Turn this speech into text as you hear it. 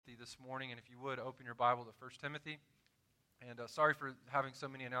this morning. And if you would, open your Bible to 1 Timothy. And sorry for having so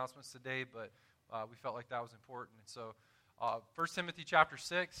many announcements today, but we felt like that was important. And so 1 Timothy chapter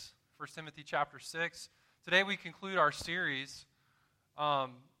 6, 1 Timothy chapter 6. Today we conclude our series, 5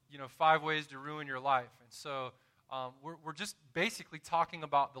 ways to ruin your life. And so we're just basically talking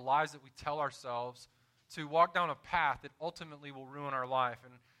about the lies that we tell ourselves to walk down a path that ultimately will ruin our life.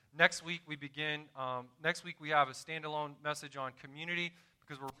 And next week we have a standalone message on community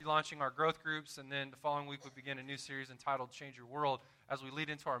because we're relaunching our growth groups, and then the following week we begin a new series entitled Change Your World as we lead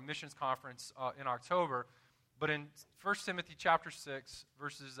into our missions conference in October. But in 1 Timothy chapter 6,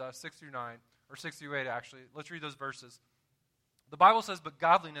 verses 6 through 9, or 6 through 8 actually, let's read those verses. The Bible says, "But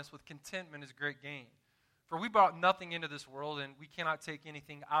godliness with contentment is great gain. For we brought nothing into this world, and we cannot take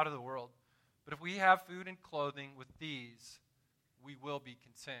anything out of the world. But if we have food and clothing, with these we will be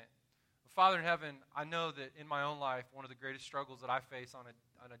content." Father in heaven, I know that in my own life, one of the greatest struggles that I face on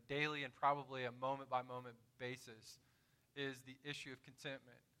a daily and probably a moment-by-moment basis is the issue of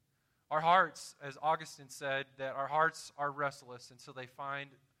contentment. Our hearts, as Augustine said, that our hearts are restless until they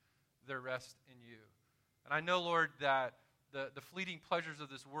find their rest in you. And I know, Lord, that the fleeting pleasures of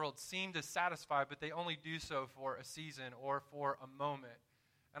this world seem to satisfy, but they only do so for a season or for a moment.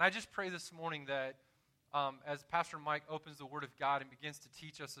 And I just pray this morning that as Pastor Mike opens the Word of God and begins to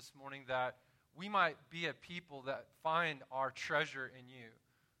teach us this morning, that we might be a people that find our treasure in you.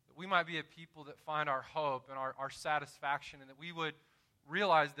 That we might be a people that find our hope and our satisfaction, and that we would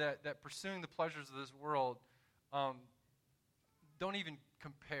realize that pursuing the pleasures of this world don't even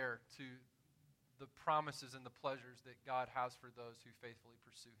compare to the promises and the pleasures that God has for those who faithfully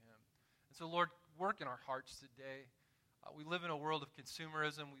pursue him. And so, Lord, work in our hearts today. We live in a world of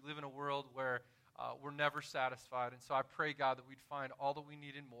consumerism. We live in a world where we're never satisfied. And so I pray, God, that we'd find all that we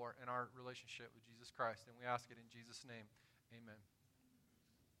need and more in our relationship with Jesus Christ. And we ask it in Jesus' name. Amen.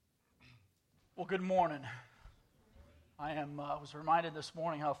 Well, good morning. I was reminded this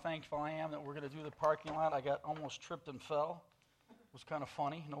morning how thankful I am that we're going to do the parking lot. I got almost tripped and fell. It was kind of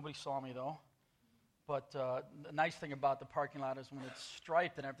funny. Nobody saw me, though. But the nice thing about the parking lot is when it's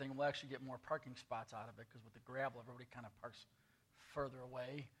striped and everything, we'll actually get more parking spots out of it, because with the gravel, everybody kind of parks further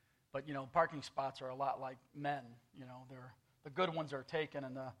away. But, parking spots are a lot like men. The good ones are taken,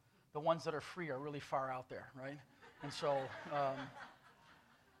 and the ones that are free are really far out there, right? And so,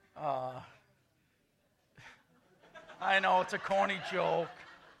 I know it's a corny joke.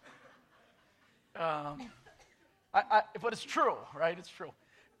 But it's true, right? It's true.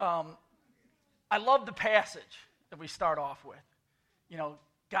 I love the passage that we start off with.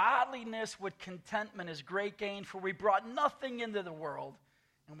 Godliness with contentment is great gain, for we brought nothing into the world,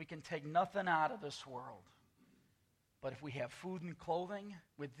 and we can take nothing out of this world. But if we have food and clothing,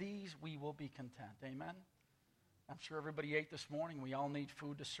 with these we will be content. Amen? I'm sure everybody ate this morning. We all need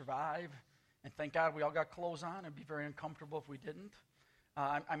food to survive. And thank God we all got clothes on. It'd be very uncomfortable if we didn't.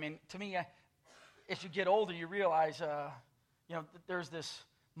 To me, as you get older, you realize, there's this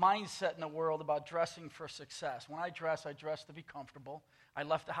mindset in the world about dressing for success. When I dress to be comfortable. I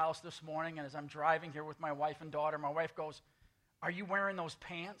left the house this morning, and as I'm driving here with my wife and daughter, my wife goes, "Are you wearing those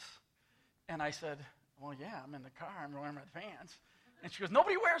pants?" And I said, "Well, yeah, I'm in the car. I'm wearing my pants." And she goes,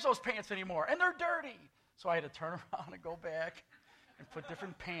 "Nobody wears those pants anymore, and they're dirty." So I had to turn around and go back and put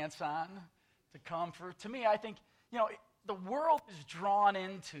different pants on to comfort. To me, I think, the world is drawn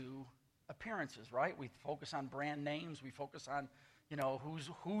into appearances, right? We focus on brand names. We focus on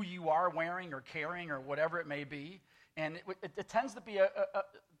who you are wearing or carrying or whatever it may be. And it tends to be,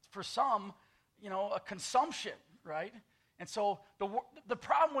 for some, a consumption, right? And so the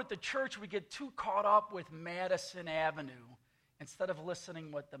problem with the church, we get too caught up with Madison Avenue instead of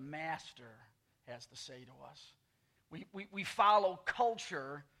listening what the Master has to say to us. We follow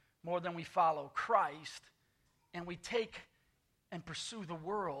culture more than we follow Christ, and we take and pursue the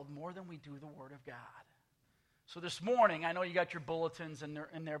world more than we do the Word of God. So this morning, I know you got your bulletins in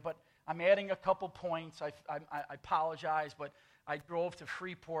there, but I'm adding a couple points. I apologize, but I drove to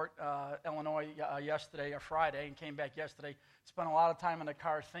Freeport, Illinois yesterday, or Friday, and came back yesterday. Spent a lot of time in the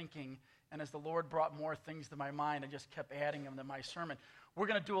car thinking, and as the Lord brought more things to my mind, I just kept adding them to my sermon. We're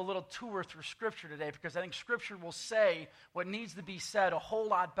going to do a little tour through Scripture today, because I think Scripture will say what needs to be said a whole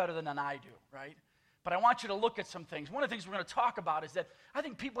lot better than I do, right? But I want you to look at some things. One of the things we're going to talk about is that I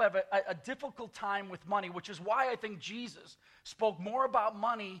think people have a difficult time with money, which is why I think Jesus spoke more about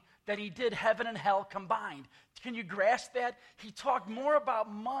money than he did heaven and hell combined. Can you grasp that? He talked more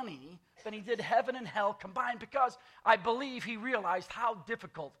about money than he did heaven and hell combined, because I believe he realized how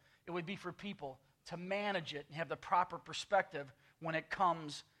difficult it would be for people to manage it and have the proper perspective when it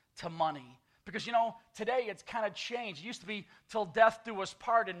comes to money. Because, today it's kind of changed. It used to be till death do us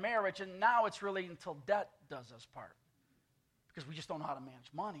part in marriage, and now it's really until debt does us part. Because we just don't know how to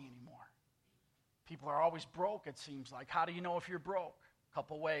manage money anymore. People are always broke, it seems like. How do you know if you're broke? A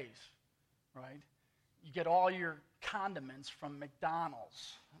couple ways, right? You get all your condiments from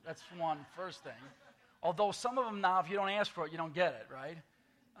McDonald's. That's first thing. Although some of them now, if you don't ask for it, you don't get it, right?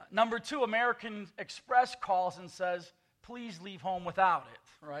 Number two, American Express calls and says, please leave home without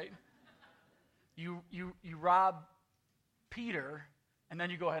it, right? You rob Peter, and then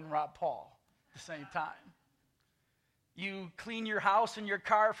you go ahead and rob Paul at the same time. You clean your house and your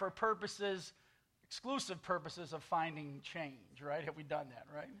car for exclusive purposes of finding change, right? Have we done that,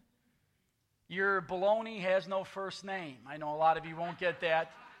 right? Your bologna has no first name. I know a lot of you won't get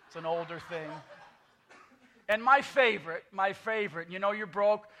that. It's an older thing. And my favorite, you're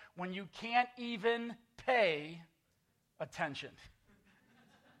broke when you can't even pay attention.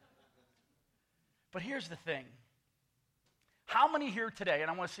 But here's the thing. How many here today,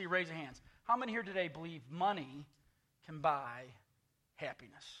 and I want to see you raise your hands, how many here today believe money can buy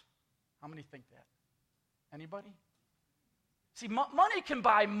happiness? How many think that? Anybody? See, money can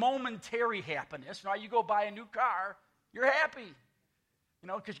buy momentary happiness, right? You go buy a new car, you're happy,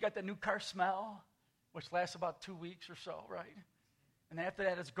 because you got that new car smell, which lasts about 2 weeks or so, right? And then after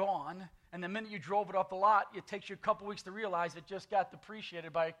that, it's gone. And the minute you drove it off the lot, it takes you a couple weeks to realize it just got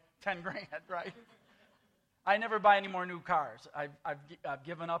depreciated by 10 grand, right? I never buy any more new cars. I've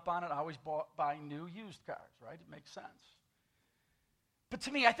given up on it. I always buy new used cars, right? It makes sense. But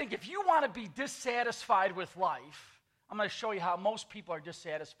to me, I think if you want to be dissatisfied with life, I'm going to show you how most people are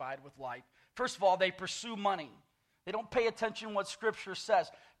dissatisfied with life. First of all, they pursue money. They don't pay attention to what Scripture says.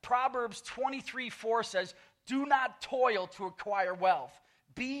 Proverbs 23:4 says, do not toil to acquire wealth.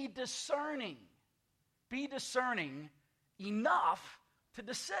 Be discerning. Be discerning enough to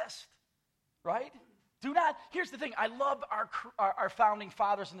desist, right? Do not. Here's the thing. I love our founding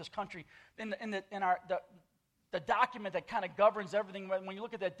fathers in this country. In the document that kind of governs everything, when you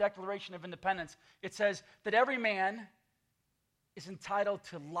look at that Declaration of Independence, it says that every man is entitled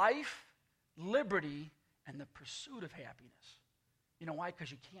to life, liberty, and the pursuit of happiness. You know why?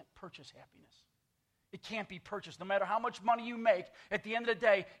 Because you can't purchase happiness. It can't be purchased. No matter how much money you make, at the end of the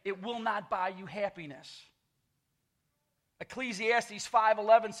day, it will not buy you happiness. Ecclesiastes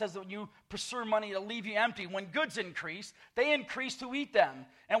 5:11 says that when you pursue money, it'll leave you empty. When goods increase, they increase to eat them.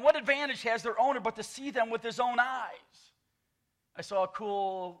 And what advantage has their owner but to see them with his own eyes? I saw a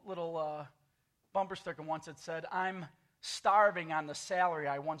cool little bumper sticker once that said, I'm starving on the salary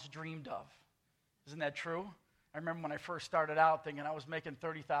I once dreamed of. Isn't that true? I remember when I first started out thinking I was making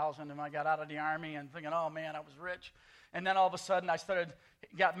 $30,000 and I got out of the Army and thinking, oh man, I was rich. And then all of a sudden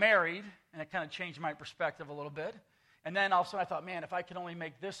got married, and it kind of changed my perspective a little bit. And then all of a sudden I thought, man, if I could only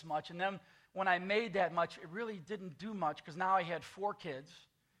make this much. And then when I made that much, it really didn't do much because now I had 4 kids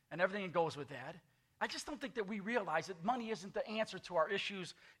and everything that goes with that. I just don't think that we realize that money isn't the answer to our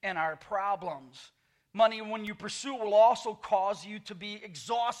issues and our problems. Money, when you pursue, will also cause you to be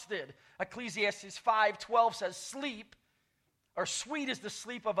exhausted. Ecclesiastes 5:12 says, sleep, or sweet is the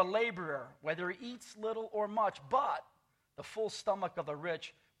sleep of a laborer, whether he eats little or much, but the full stomach of the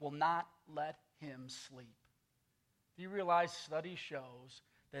rich will not let him sleep. Do you realize study shows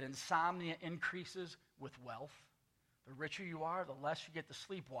that insomnia increases with wealth? The richer you are, the less you get to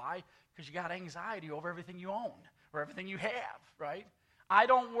sleep. Why? Because you got anxiety over everything you own or everything you have, right? I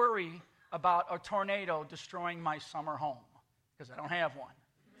don't worry about a tornado destroying my summer home because I don't have one.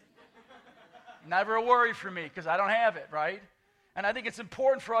 Never a worry for me because I don't have it, right? And I think it's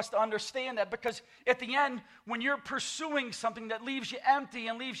important for us to understand that because at the end, when you're pursuing something that leaves you empty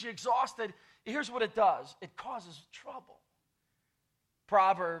and leaves you exhausted, here's what it does. It causes trouble.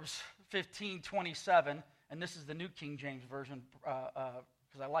 Proverbs 15:27, and this is the New King James Version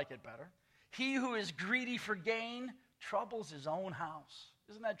because I like it better. He who is greedy for gain troubles his own house.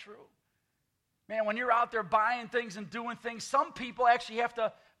 Isn't that true? Man, when you're out there buying things and doing things, some people actually have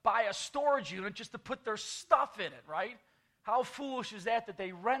to buy a storage unit just to put their stuff in it, right? How foolish is that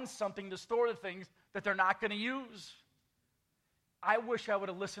they rent something to store the things that they're not going to use? I wish I would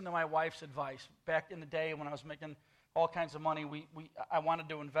have listened to my wife's advice. Back in the day when I was making all kinds of money, I wanted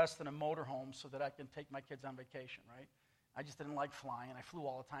to invest in a motorhome so that I can take my kids on vacation, right? I just didn't like flying. I flew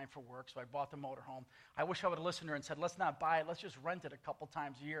all the time for work, so I bought the motorhome. I wish I would have listened to her and said, let's not buy it. Let's just rent it a couple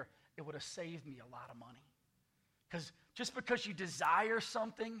times a year. It would have saved me a lot of money. Because just because you desire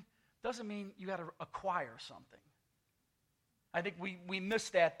something doesn't mean you got to acquire something. I think we miss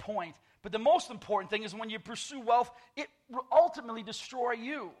that point. But the most important thing is when you pursue wealth, it will ultimately destroy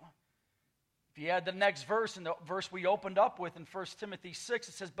you. If you add the next verse, and the verse we opened up with in 1 Timothy 6,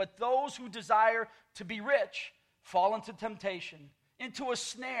 it says, "But those who desire to be rich fall into temptation, into a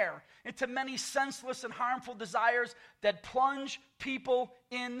snare, into many senseless and harmful desires that plunge people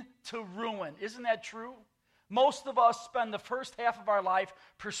into ruin." Isn't that true? Most of us spend the first half of our life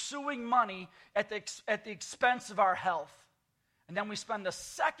pursuing money at the expense of our health. And then we spend the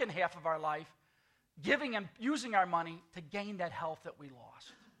second half of our life giving and using our money to gain that health that we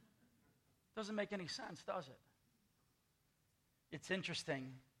lost. Doesn't make any sense, does it? It's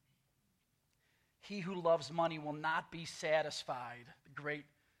interesting. He who loves money will not be satisfied. The great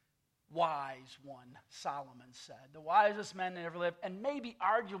wise one, Solomon said. The wisest man that ever lived, and maybe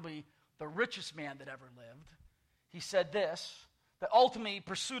arguably the richest man that ever lived. He said this, that ultimately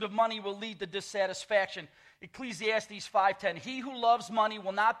pursuit of money will lead to dissatisfaction. Ecclesiastes 5:10, "He who loves money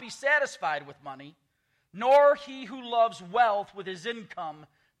will not be satisfied with money, nor he who loves wealth with his income.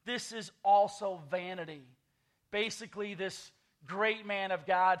 This is also vanity." Basically, this great man of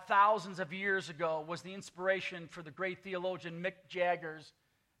God thousands of years ago was the inspiration for the great theologian Mick Jagger's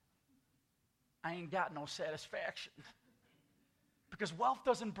 "I ain't got no satisfaction." Because wealth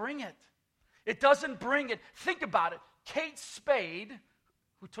doesn't bring it. It doesn't bring it. Think about it. Kate Spade,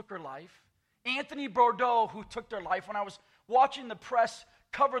 who took her life, Anthony Bourdain, who took their life. When I was watching the press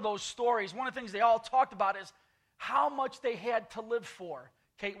cover those stories, one of the things they all talked about is how much they had to live for.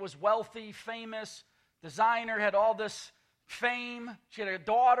 Kate was wealthy, famous, designer, had all this fame. She had a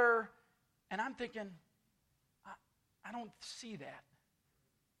daughter. And I'm thinking, I don't see that.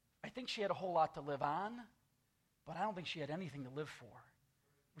 I think she had a whole lot to live on, but I don't think she had anything to live for,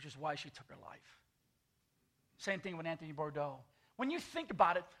 which is why she took her life. Same thing with Anthony Bourdain. When you think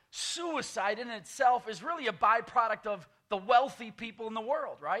about it, suicide in itself is really a byproduct of the wealthy people in the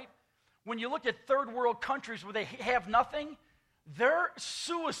world, right? When you look at third world countries where they have nothing, their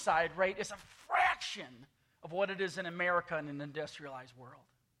suicide rate is a fraction of what it is in America and an industrialized world.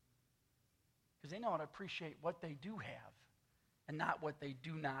 Because they know how to appreciate what they do have and not what they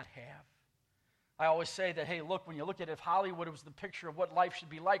do not have. I always say that, hey, look, when you look at it, if Hollywood was the picture of what life should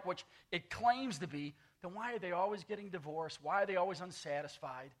be like, which it claims to be, then why are they always getting divorced? Why are they always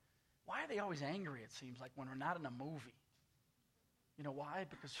unsatisfied? Why are they always angry, it seems like, when we're not in a movie? You know why?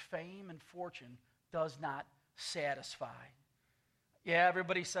 Because fame and fortune does not satisfy. Yeah,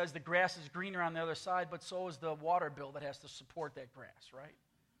 everybody says the grass is greener on the other side, but so is the water bill that has to support that grass, right?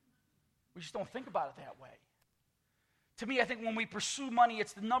 We just don't think about it that way. To me, I think when we pursue money,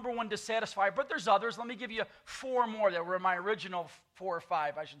 it's the number one dissatisfier, but there's others. Let me give you 4 more that were my original 4 or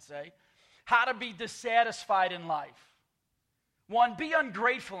 5, I should say. How to be dissatisfied in life. 1, be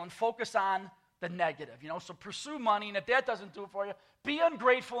ungrateful and focus on the negative. So pursue money, and if that doesn't do it for you, be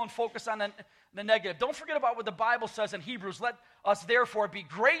ungrateful and focus on the negative. Don't forget about what the Bible says in Hebrews. "Let us therefore be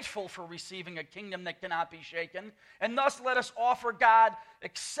grateful for receiving a kingdom that cannot be shaken, and thus let us offer God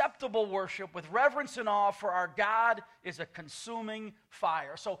acceptable worship with reverence and awe, for our God is a consuming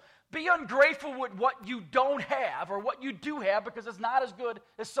fire." So be ungrateful with what you don't have or what you do have because it's not as good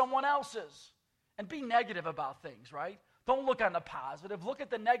as someone else's. And be negative about things, right? Don't look on the positive. Look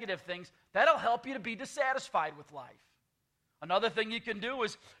at the negative things. That'll help you to be dissatisfied with life. Another thing you can do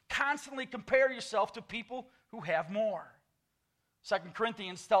is constantly compare yourself to people who have more. 2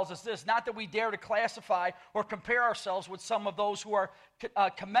 Corinthians tells us this, "Not that we dare to classify or compare ourselves with some of those who are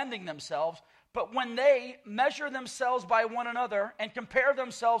commending themselves, but when they measure themselves by one another and compare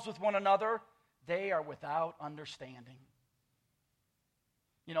themselves with one another, they are without understanding."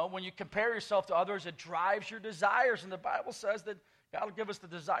 When you compare yourself to others, it drives your desires. And the Bible says that God will give us the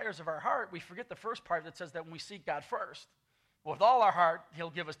desires of our heart. We forget the first part that says that when we seek God first, with all our heart, He'll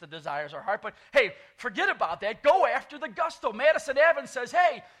give us the desires of our heart. But hey, forget about that. Go after the gusto. Madison Evans says,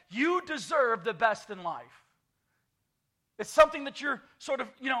 hey, you deserve the best in life. It's something that you're sort of,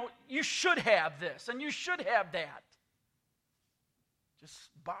 you should have this and you should have that.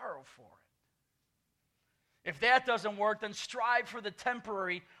 Just borrow for it. If that doesn't work, then strive for the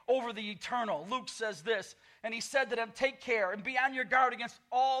temporary over the eternal. Luke says this, and he said to them, "Take care and be on your guard against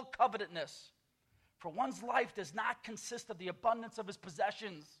all covetousness. For one's life does not consist of the abundance of his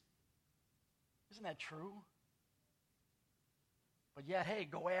possessions." Isn't that true? But yet, hey,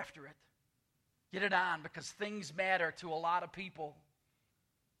 go after it. Get it on, because things matter to a lot of people.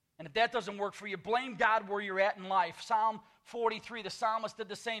 And if that doesn't work for you, blame God where you're at in life. Psalm 43, the psalmist did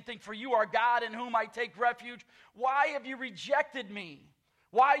the same thing. "For you are God in whom I take refuge. Why have you rejected me?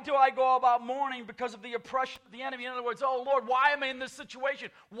 Why do I go about mourning because of the oppression of the enemy?" In other words, oh Lord, why am I in this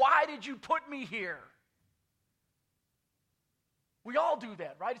situation? Why did you put me here? We all do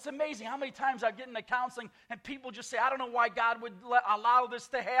that, right? It's amazing how many times I get into counseling and people just say, "I don't know why God would allow this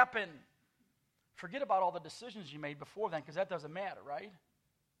to happen." forget about all the decisions you made before then, because that doesn't matter, right?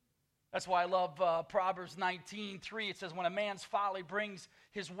 That's why I love Proverbs 19:3. It says, when a man's folly brings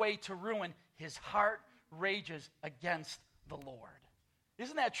his way to ruin, his heart rages against the Lord.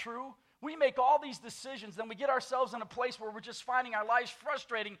 Isn't that true? We make all these decisions, then we get ourselves in a place where we're just finding our lives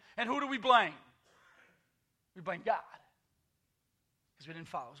frustrating, and who do we blame? We blame God, because we didn't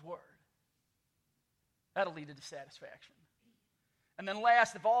follow His word. That'll lead to dissatisfaction. And then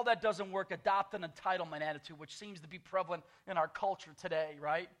last, if all that doesn't work, adopt an entitlement attitude, which seems to be prevalent in our culture today,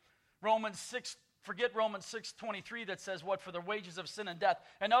 right? Forget Romans 6:23 that says what? For the wages of sin and death.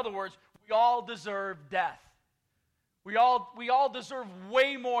 In other words, we all deserve death. We all deserve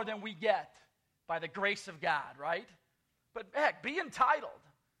way more than we get by the grace of God, right? But heck, be entitled.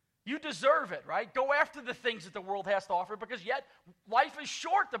 You deserve it, right? Go after the things that the world has to offer, because yet life is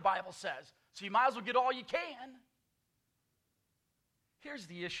short, the Bible says. So you might as well get all you can. Here's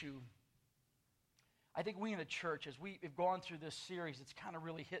the issue. I think we in the church, as we have gone through this series, it's kind of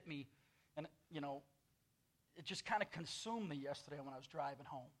really hit me. And, it just kind of consumed me yesterday when I was driving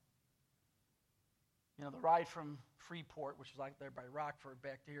home. The ride from Freeport, which is like there by Rockford,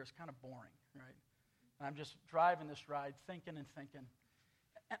 back to here is kind of boring, right? And I'm just driving this ride, thinking and thinking.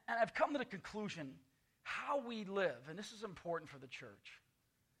 And I've come to the conclusion, how we live, and this is important for the church,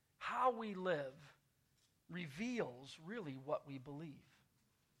 how we live reveals really what we believe.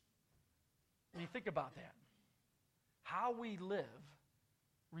 When you think about that, how we live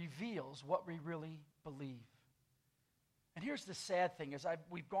reveals what we really believe. And here's the sad thing, as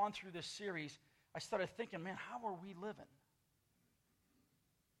we've gone through this series, I started thinking, man, how are we living?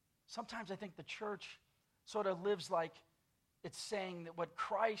 Sometimes I think the church sort of lives like it's saying that what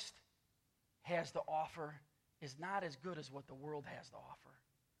Christ has to offer is not as good as what the world has to offer.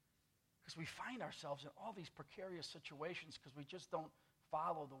 Because we find ourselves in all these precarious situations because we just don't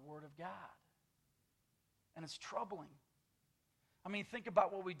follow the Word of God. And it's troubling. I mean, think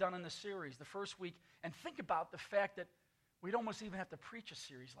about what we've done in the series the first week, and think about the fact that we'd almost even have to preach a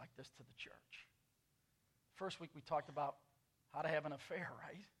series like this to the church. First week we talked about how to have an affair,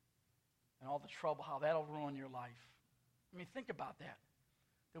 right? And all the trouble, how that'll ruin your life. I mean, think about that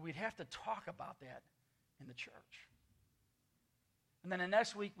we'd have to talk about that in the church. And then the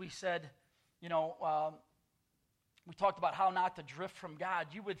next week we said, we talked about how not to drift from God.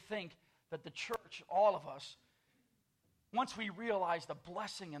 You would think that the church, all of us, once we realize the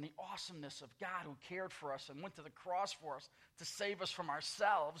blessing and the awesomeness of God who cared for us and went to the cross for us to save us from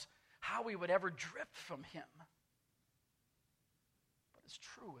ourselves, how we would ever drift from Him. But it's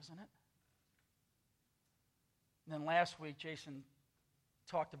true, isn't it? And then last week, Jason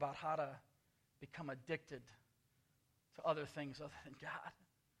talked about how to become addicted to other things other than God.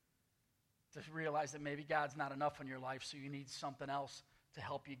 To realize that maybe God's not enough in your life, so you need something else to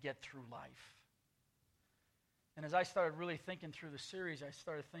help you get through life. And as I started really thinking through the series, I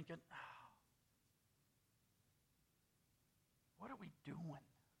started thinking, what are we doing?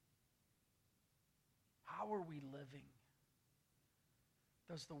 How are we living?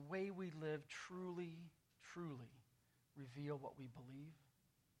 Does the way we live truly, truly reveal what we believe?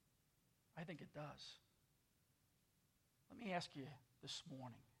 I think it does. Let me ask you this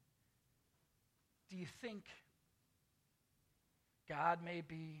morning, do you think God may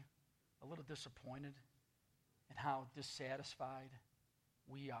be a little disappointed in how dissatisfied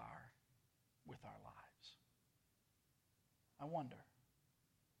we are with our lives? I wonder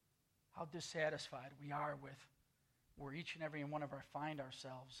how dissatisfied we are with where each and every one of us find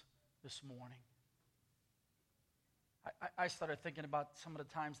ourselves this morning. I started thinking about some of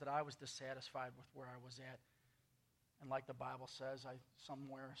the times that I was dissatisfied with where I was at. And like the Bible says, I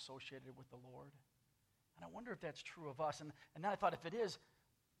somewhere associated with the Lord. And I wonder if that's true of us. And then I thought, if it is,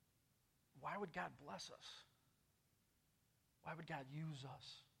 why would God bless us? Why would God use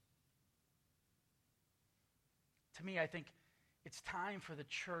us? To me, I think it's time for the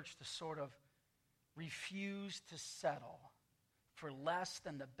church to sort of refuse to settle for less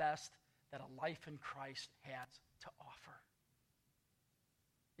than the best that a life in Christ has to offer.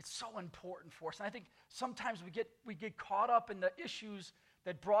 It's so important for us. And I think sometimes we get caught up in the issues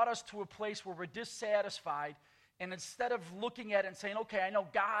that brought us to a place where we're dissatisfied, and instead of looking at it and saying, okay, I know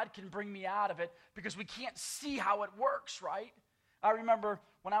God can bring me out of it, because we can't see how it works, right? I remember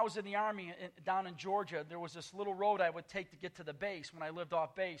when I was in the Army down in Georgia, there was this little road I would take to get to the base when I lived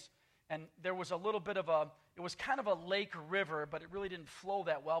off base. And there was a little bit of it was kind of a lake or river, but it really didn't flow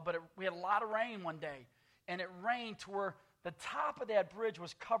that well. But we had a lot of rain one day. And it rained to where the top of that bridge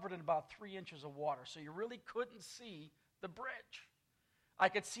was covered in about 3 inches of water. So you really couldn't see the bridge. I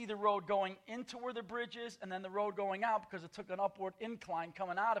could see the road going into where the bridge is, and then the road going out, because it took an upward incline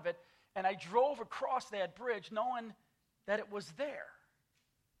coming out of it. And I drove across that bridge knowing that it was there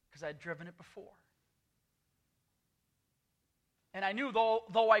because I'd driven it before. And I knew,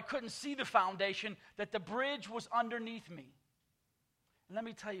 though I couldn't see the foundation, that the bridge was underneath me. And let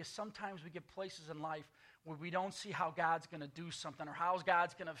me tell you, sometimes we get places in life where we don't see how God's going to do something, or how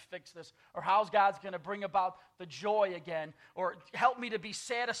God's going to fix this, or how God's going to bring about the joy again, or help me to be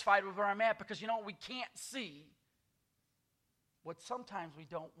satisfied with where I'm at, because, we can't see what sometimes we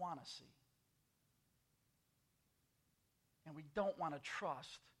don't want to see. And we don't want to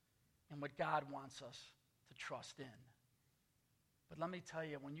trust in what God wants us to trust in. But let me tell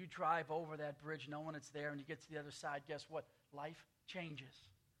you, when you drive over that bridge knowing it's there and you get to the other side, guess what? Life changes.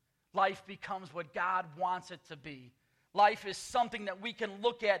 Life becomes what God wants it to be. Life is something that we can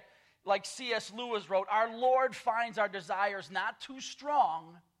look at, like C.S. Lewis wrote, our Lord finds our desires not too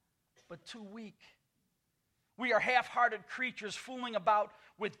strong, but too weak. We are half-hearted creatures fooling about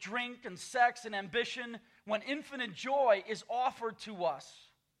with drink and sex and ambition when infinite joy is offered to us.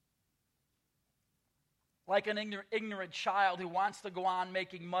 Like an ignorant child who wants to go on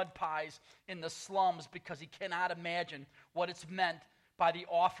making mud pies in the slums because he cannot imagine what it's meant by the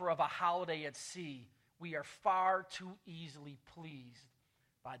offer of a holiday at sea. We are far too easily pleased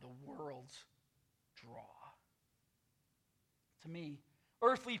by the world's draw. To me,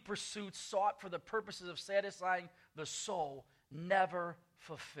 earthly pursuits sought for the purposes of satisfying the soul never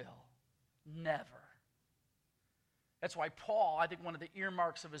fulfill. Never. That's why Paul, I think one of the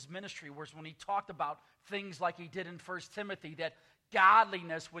earmarks of his ministry was when he talked about things like he did in 1 Timothy, that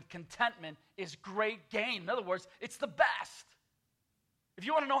godliness with contentment is great gain. In other words, it's the best. If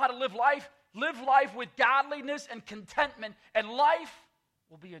you want to know how to live life with godliness and contentment, and life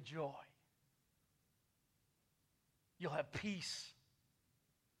will be a joy. You'll have peace.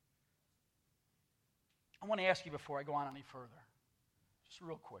 I want to ask you before I go on any further, just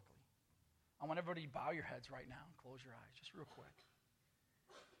real quickly. I want everybody to bow your heads right now and close your eyes, just real quick.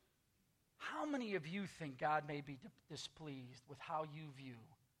 How many of you think God may be displeased with how you view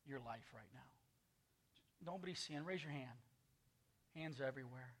your life right now? Nobody's seeing. Raise your hand. Hands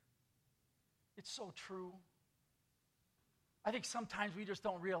everywhere. It's so true. I think sometimes we just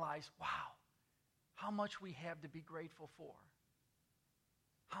don't realize, wow, how much we have to be grateful for.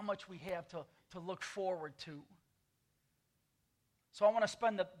 How much we have to look forward to. So I want to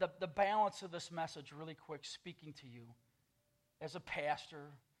spend the balance of this message really quick speaking to you as a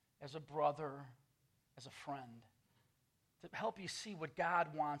pastor, as a brother, as a friend, to help you see what God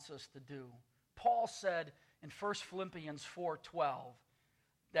wants us to do. Paul said in 1 Philippians 4:12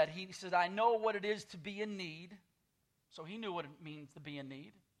 that he said, I know what it is to be in need. So he knew what it means to be in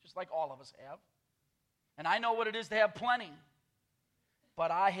need, just like all of us have. And I know what it is to have plenty.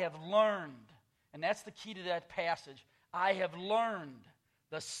 But I have learned, and that's the key to that passage, I have learned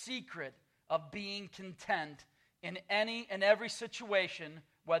the secret of being content in any and every situation,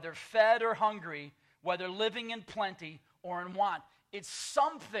 whether fed or hungry, whether living in plenty or in want. It's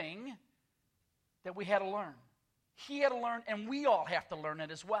something that we had to learn. He had to learn, and we all have to learn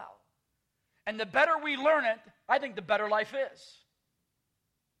it as well. And the better we learn it, I think the better life is.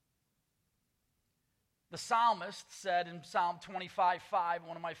 The psalmist said in Psalm 25:5,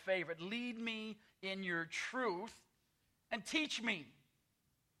 one of my favorite, lead me in your truth and teach me.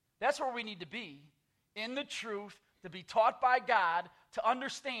 That's where we need to be, in the truth, to be taught by God, to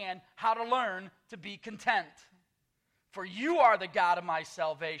understand how to learn to be content. For you are the God of my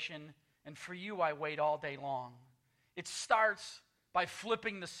salvation, and for you I wait all day long. It starts by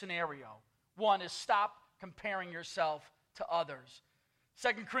flipping the scenario. One is stop comparing yourself to others.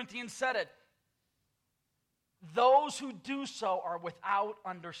 2 Corinthians said it. Those who do so are without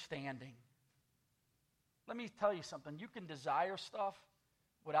understanding. Let me tell you something. You can desire stuff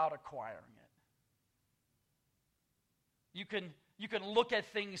without acquiring it. You can look at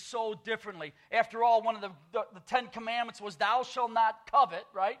things so differently. After all, one of the 10 commandments was thou shalt not covet,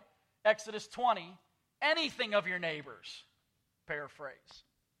 right? Exodus 20. Anything of your neighbors. Paraphrase.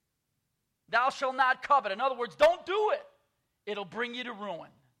 Thou shalt not covet. In other words, don't do it. It'll bring you to ruin.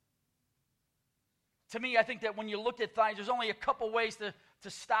 To me, I think that when you look at things, there's only a couple ways to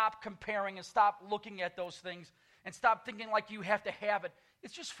stop comparing and stop looking at those things and stop thinking like you have to have it.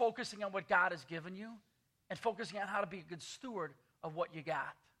 It's just focusing on what God has given you and focusing on how to be a good steward of what you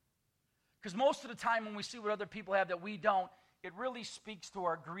got. Because most of the time when we see what other people have that we don't, it really speaks to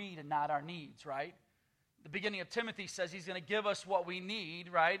our greed and not our needs, right? The beginning of Timothy says he's going to give us what we need,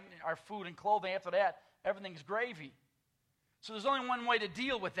 right? Our food and clothing. After that, everything's gravy. So there's only one way to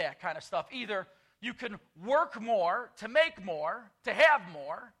deal with that kind of stuff. Either you can work more to make more, to have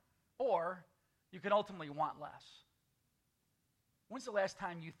more, or you can ultimately want less. When's the last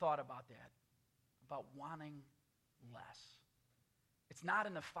time you thought about that? About wanting less? It's not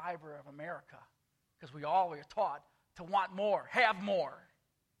in the fiber of America, because we all are taught to want more, have more.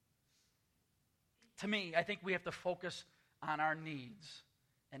 To me, I think we have to focus on our needs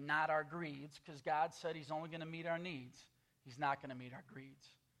and not our greeds, because God said he's only going to meet our needs. He's not going to meet our greeds.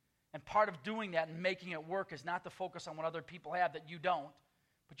 And part of doing that and making it work is not to focus on what other people have that you don't,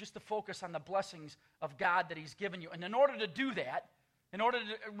 but just to focus on the blessings of God that he's given you. And in order to do that, in order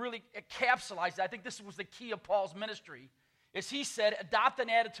to really encapsulate that, I think this was the key of Paul's ministry, is he said, adopt an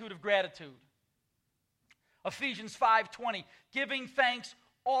attitude of gratitude. Ephesians 5:20, giving thanks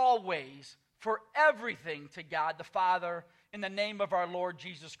always for everything to God the Father in the name of our Lord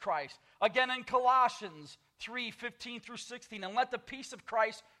Jesus Christ. Again in Colossians 3:15 through 16, and let the peace of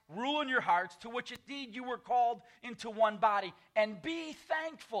Christ rule in your hearts, to which indeed you were called into one body, and be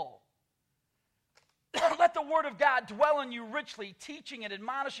thankful. Let the word of God dwell in you richly, teaching and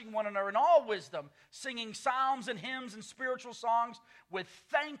admonishing one another in all wisdom, singing psalms and hymns and spiritual songs with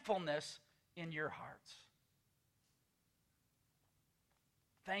thankfulness in your hearts.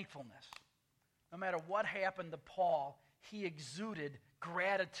 Thankfulness. No matter what happened to Paul, he exuded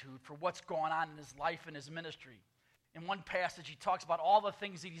gratitude for what's going on in his life and his ministry. In one passage, he talks about all the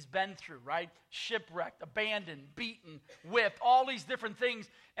things that he's been through, right? Shipwrecked, abandoned, beaten, whipped, all these different things.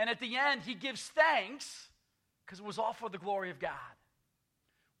 And at the end, he gives thanks because it was all for the glory of God.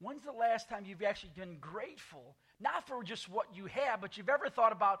 When's the last time you've actually been grateful, not for just what you have, but you've ever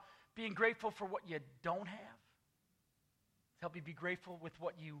thought about being grateful for what you don't have? To help you be grateful with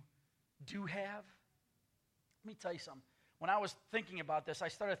what you do have? Let me tell you something. When I was thinking about this, I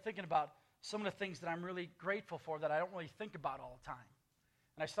started thinking about some of the things that I'm really grateful for that I don't really think about all the time.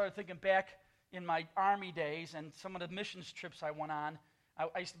 And I started thinking back in my Army days and some of the missions trips I went on.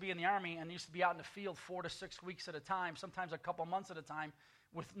 I used to be in the Army and used to be out in the field 4 to 6 weeks at a time, sometimes a couple months at a time,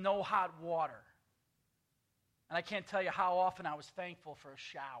 with no hot water. And I can't tell you how often I was thankful for a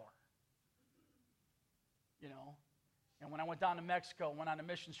shower. You know? And when I went down to Mexico, went on a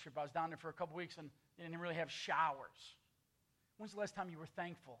missions trip, I was down there for a couple weeks and they didn't really have showers. When's the last time you were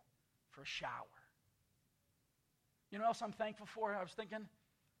thankful for a shower? You know what else I'm thankful for? I was thinking,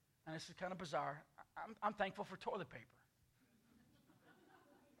 and this is kind of bizarre, I'm thankful for toilet paper.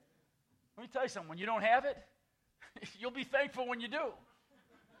 Let me tell you something. When you don't have it, you'll be thankful when you do.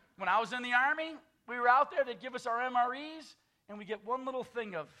 When I was in the Army, we were out there, they'd give us our MREs, and we get one little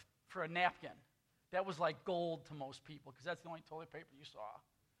thing for a napkin. That was like gold to most people, because that's the only toilet paper you saw.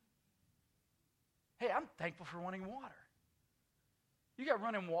 Hey, I'm thankful for running water. You got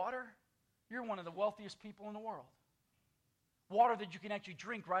running water, you're one of the wealthiest people in the world. Water that you can actually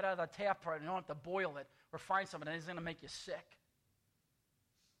drink right out of the tap part, and you don't have to boil it or find something that isn't going to make you sick.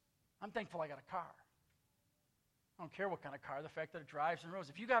 I'm thankful I got a car. I don't care what kind of car, the fact that it drives and roads.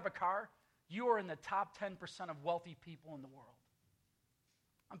 If you have a car, you are in the top 10% of wealthy people in the world.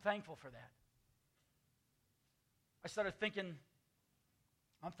 I'm thankful for that. I started thinking,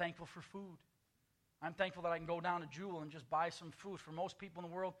 I'm thankful for food. I'm thankful that I can go down to Jewel and just buy some food. For most people in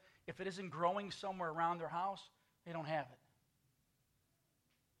the world, if it isn't growing somewhere around their house, they don't have it.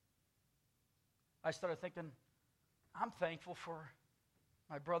 I started thinking, I'm thankful for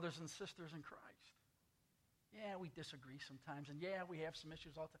my brothers and sisters in Christ. Yeah, we disagree sometimes, and yeah, we have some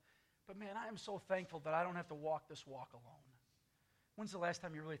issues all the time. But man, I am so thankful that I don't have to walk this walk alone. When's the last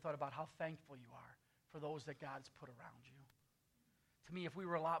time you really thought about how thankful you are for those that God's put around you? To me, if we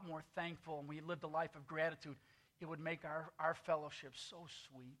were a lot more thankful and we lived a life of gratitude, it would make our fellowship so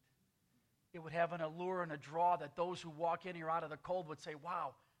sweet. It would have an allure and a draw that those who walk in here out of the cold would say,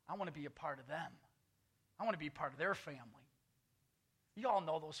 wow, I want to be a part of them. I want to be a part of their family. You all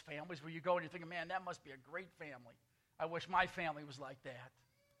know those families where you go and you're thinking, man, that must be a great family. I wish my family was like that.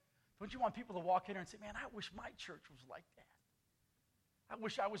 Don't you want people to walk in here and say, man, I wish my church was like that. I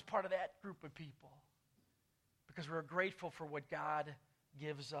wish I was part of that group of people. Because we're grateful for what God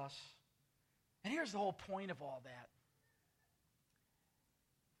gives us. And here's the whole point of all that.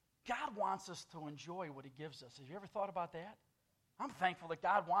 God wants us to enjoy what he gives us. Have you ever thought about that? I'm thankful that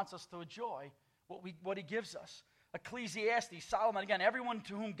God wants us to enjoy what he gives us. Ecclesiastes, Solomon, again, everyone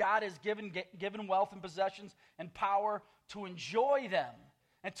to whom God has given wealth and possessions and power to enjoy them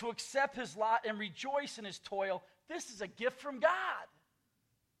and to accept his lot and rejoice in his toil, this is a gift from God.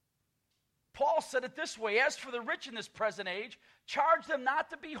 Paul said it this way, as for the rich in this present age, charge them not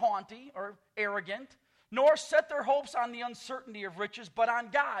to be haughty or arrogant, nor set their hopes on the uncertainty of riches, but on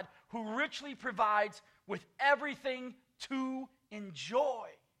God, who richly provides with everything to enjoy.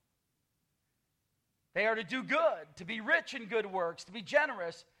 They are to do good, to be rich in good works, to be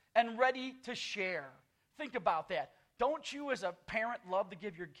generous and ready to share. Think about that. Don't you as a parent love to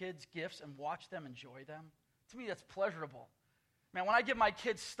give your kids gifts and watch them enjoy them? To me, that's pleasurable. Man, when I give my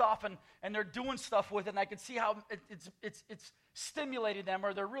kids stuff and they're doing stuff with it, and I can see how it's stimulated them,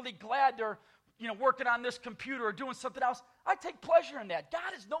 or they're really glad they're working on this computer or doing something else, I take pleasure in that.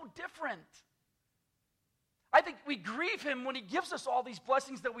 God is no different. I think we grieve him when he gives us all these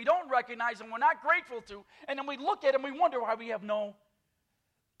blessings that we don't recognize and we're not grateful to, and then we look at him and we wonder why we have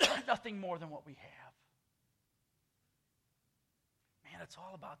nothing more than what we have. Man, it's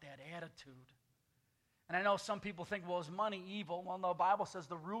all about that attitude. And I know some people think, well, is money evil? Well, no, the Bible says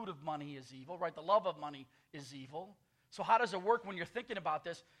the root of money is evil, right? The love of money is evil. So how does it work when you're thinking about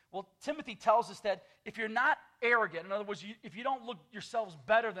this? Well, Timothy tells us that if you're not arrogant, in other words, if you don't look yourselves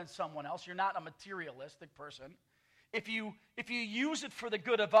better than someone else, you're not a materialistic person. If you use it for the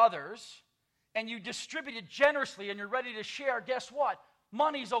good of others and you distribute it generously and you're ready to share, guess what?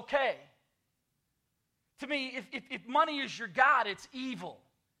 Money's okay. To me, if money is your God, it's evil.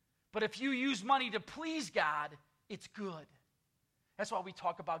 But if you use money to please God, it's good. That's why we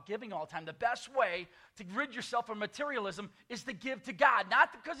talk about giving all the time. The best way to rid yourself of materialism is to give to God.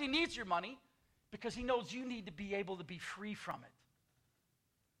 Not because he needs your money, because he knows you need to be able to be free from it.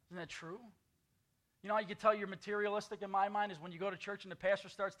 Isn't that true? You know how you can tell you're materialistic in my mind is when you go to church and the pastor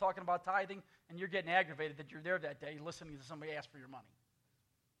starts talking about tithing and you're getting aggravated that you're there that day listening to somebody ask for your money.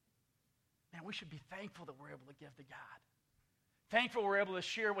 Man, we should be thankful that we're able to give to God. Thankful we're able to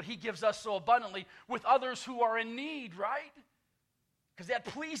share what he gives us so abundantly with others who are in need, right? Because that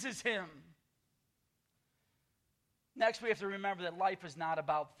pleases him. Next, we have to remember that life is not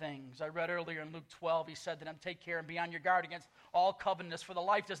about things. I read earlier in Luke 12, he said to them, take care and be on your guard against all covetousness, for the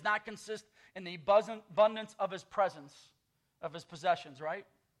life does not consist in the abundance of his presence, of his possessions, right?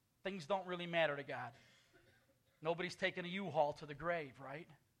 Things don't really matter to God. Nobody's taking a U-Haul to the grave, right?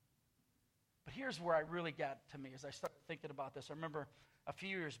 But here's where I really got to me as I started thinking about this. I remember a few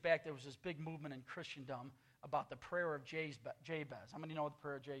years back, there was this big movement in Christendom about the prayer of Jabez. How many know the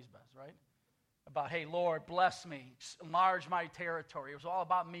prayer of Jabez, right? About, hey, Lord, bless me, enlarge my territory. It was all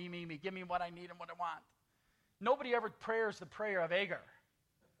about me, give me what I need and what I want. Nobody ever prays the prayer of Agar,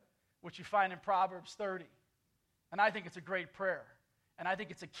 which you find in Proverbs 30. And I think it's a great prayer. And I think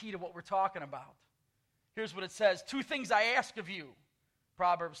it's a key to what we're talking about. Here's what it says. 2 things I ask of you,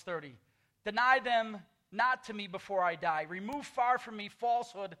 Proverbs 30. Deny them not to me before I die. Remove far from me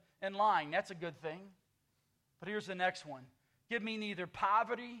falsehood and lying. That's a good thing. But here's the next one. Give me neither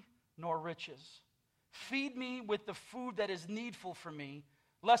poverty nor riches. Feed me with the food that is needful for me,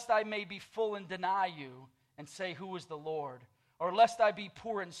 lest I may be full and deny you and say, who is the Lord? Or lest I be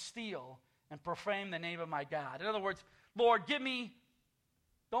poor and steal and profane the name of my God. In other words, Lord, give me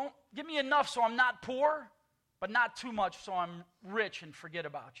enough so I'm not poor, but not too much so I'm rich and forget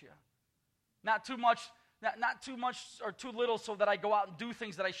about you. Not too much or too little so that I go out and do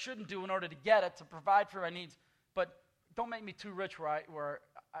things that I shouldn't do in order to get it, to provide for my needs. But don't make me too rich where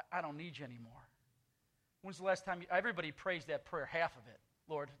I don't need you anymore. When's the last time everybody prays that prayer, half of it?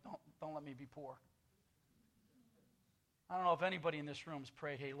 Lord, don't let me be poor. I don't know if anybody in this room has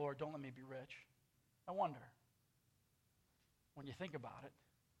prayed, hey, Lord, don't let me be rich. I wonder. When you think about it,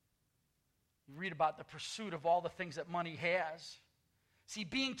 you read about the pursuit of all the things that money has. See,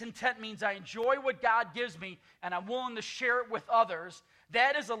 being content means I enjoy what God gives me and I'm willing to share it with others.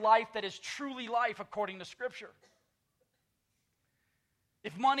 That is a life that is truly life according to Scripture.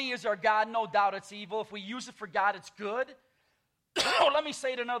 If money is our God, no doubt it's evil. If we use it for God, it's good. Or let me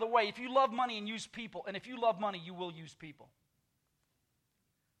say it another way. If you love money and use people, and if you love money, you will use people.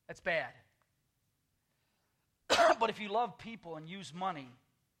 That's bad. But if you love people and use money,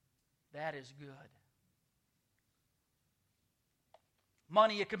 that is good.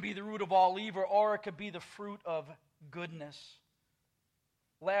 Money, it can be the root of all evil, or it could be the fruit of goodness.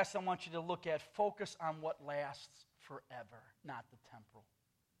 Last, I want you to look at focus on what lasts forever, not the temporal.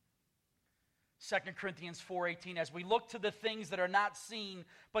 2 Corinthians 4:18, as we look to the things that are not seen,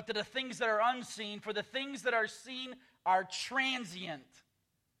 but to the things that are unseen, for the things that are seen are transient,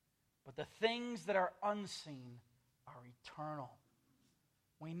 but the things that are unseen are eternal.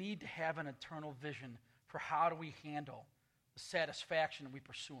 We need to have an eternal vision for how do we handle the satisfaction we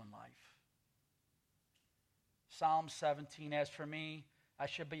pursue in life. Psalm 17, as for me, I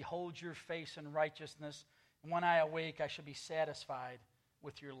shall behold your face in righteousness, and when I awake, I shall be satisfied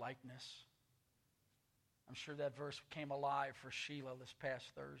with your likeness. I'm sure that verse came alive for Sheila this past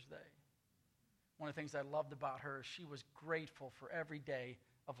Thursday. One of the things I loved about her is she was grateful for every day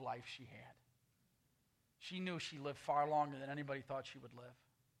of life she had. She knew she lived far longer than anybody thought she would live.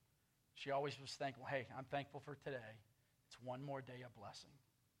 She always was thankful, hey, I'm thankful for today. It's one more day of blessing.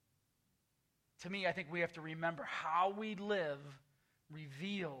 To me, I think we have to remember how we live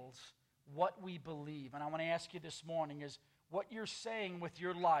reveals what we believe. And I want to ask you this morning is what you're saying with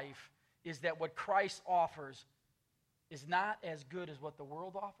your life is that what Christ offers is not as good as what the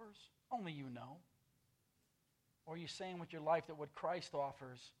world offers? Only you know. Or are you saying with your life that what Christ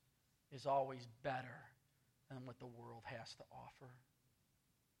offers is always better than what the world has to offer?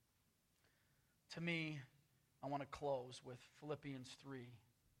 To me, I want to close with Philippians 3,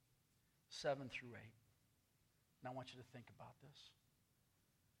 7 through 8. And I want you to think about this.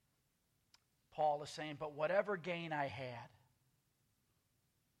 Paul is saying, but whatever gain I had,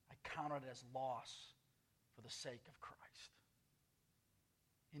 I counted as loss for the sake of Christ.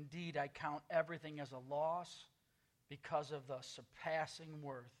 Indeed, I count everything as a loss because of the surpassing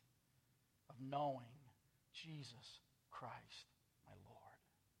worth of knowing Jesus Christ, my Lord.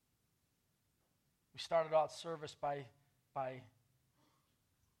 We started out service by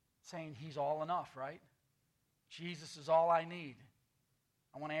saying he's all enough, right? Jesus is all I need.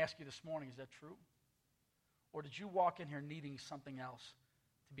 I want to ask you this morning, is that true? Or did you walk in here needing something else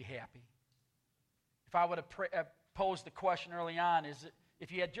to be happy? If I would have posed the question early on, is it,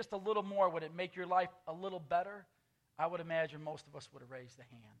 if you had just a little more, would it make your life a little better? I would imagine most of us would have raised a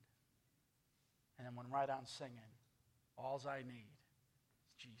hand. And then went right on singing, all's I need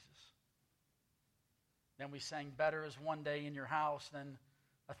is Jesus. Then we sang, better is one day in your house than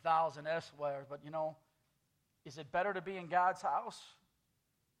 1,000 elsewhere. But is it better to be in God's house?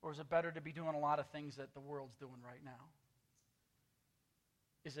 Or is it better to be doing a lot of things that the world's doing right now?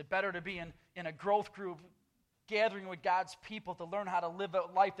 Is it better to be in a growth group gathering with God's people to learn how to live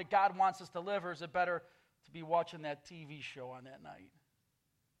a life that God wants us to live? Or is it better to be watching that TV show on that night?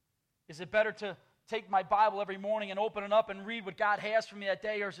 Is it better to take my Bible every morning and open it up and read what God has for me that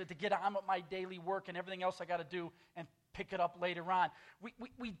day? Or is it to get on with my daily work and everything else I got to do and pick it up later on?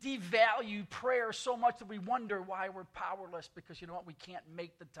 We devalue prayer so much that we wonder why we're powerless, because you know what? We can't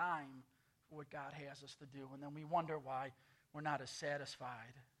make the time for what God has us to do. And then we wonder why we're not as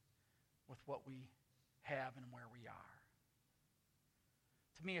satisfied with what we have and where we are.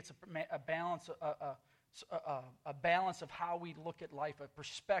 To me, it's a balance, a balance of how we look at life, a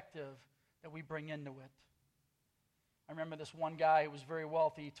perspective that we bring into it. I remember this one guy who was very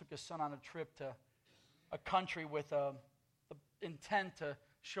wealthy. He took his son on a trip to a country with the intent to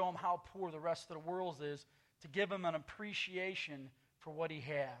show him how poor the rest of the world is, to give him an appreciation for what he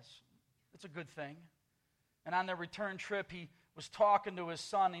has. It's a good thing. And on their return trip, he was talking to his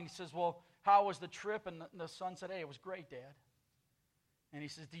son, and he says, well, how was the trip? And the son said, hey, it was great, Dad. And he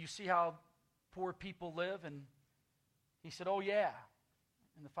says, do you see how poor people live? And he said, oh, yeah.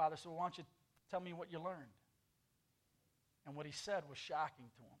 And the father said, well, why don't you tell me what you learned? And what he said was shocking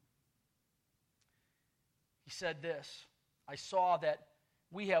to him. He said this, I saw that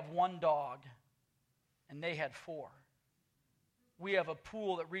we have one dog and they had 4. We have a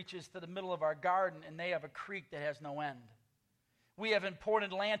pool that reaches to the middle of our garden and they have a creek that has no end. We have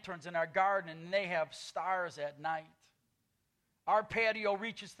imported lanterns in our garden and they have stars at night. Our patio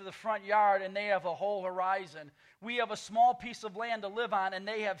reaches to the front yard and they have a whole horizon. We have a small piece of land to live on and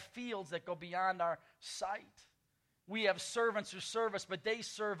they have fields that go beyond our sight. We have servants who serve us, but they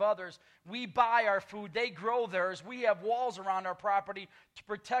serve others. We buy our food, they grow theirs. We have walls around our property to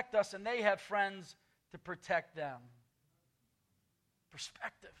protect us, and they have friends to protect them.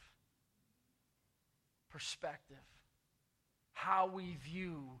 Perspective. Perspective. How we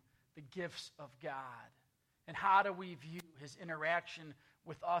view the gifts of God, and how do we view his interaction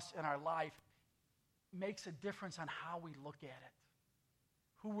with us in our life makes a difference on how we look at it,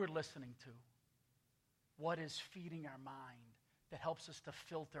 who we're listening to. What is feeding our mind that helps us to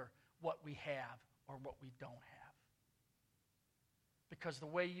filter what we have or what we don't have? Because the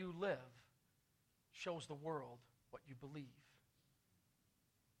way you live shows the world what you believe.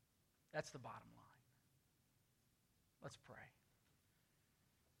 That's the bottom line. Let's pray.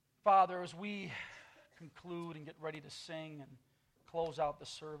 Father, as we conclude and get ready to sing and close out the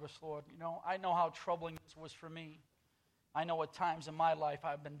service, Lord, I know how troubling this was for me. I know at times in my life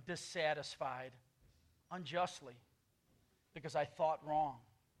I've been dissatisfied unjustly because I thought wrong.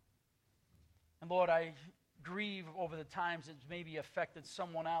 And Lord, I grieve over the times it's maybe affected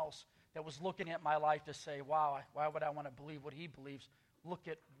someone else that was looking at my life to say, wow, why would I want to believe what he believes? Look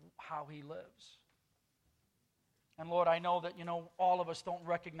at how he lives. And Lord, I know that, all of us don't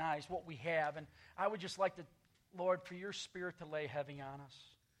recognize what we have. And I would just like to, Lord, for your Spirit to lay heavy on us.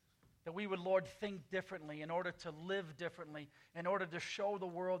 That we would, Lord, think differently in order to live differently, in order to show the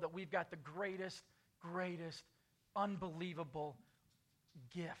world that we've got the greatest, unbelievable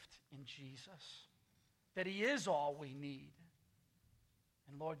gift in Jesus. That he is all we need.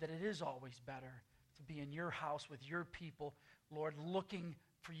 And Lord, that it is always better to be in your house with your people, Lord, looking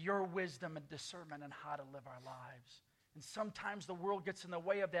for your wisdom and discernment on how to live our lives. And sometimes the world gets in the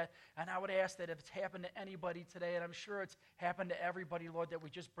way of that, and I would ask that if it's happened to anybody today, and I'm sure it's happened to everybody, Lord, that we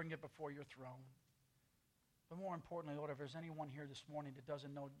just bring it before your throne. But more importantly, Lord, if there's anyone here this morning that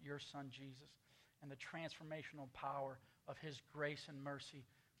doesn't know your Son, Jesus, and the transformational power of his grace and mercy,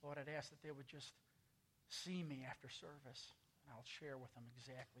 Lord, I'd ask that they would just see me after service, and I'll share with them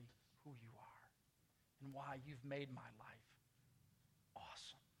exactly who you are and why you've made my life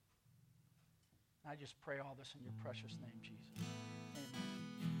awesome. And I just pray all this in your precious name, Jesus.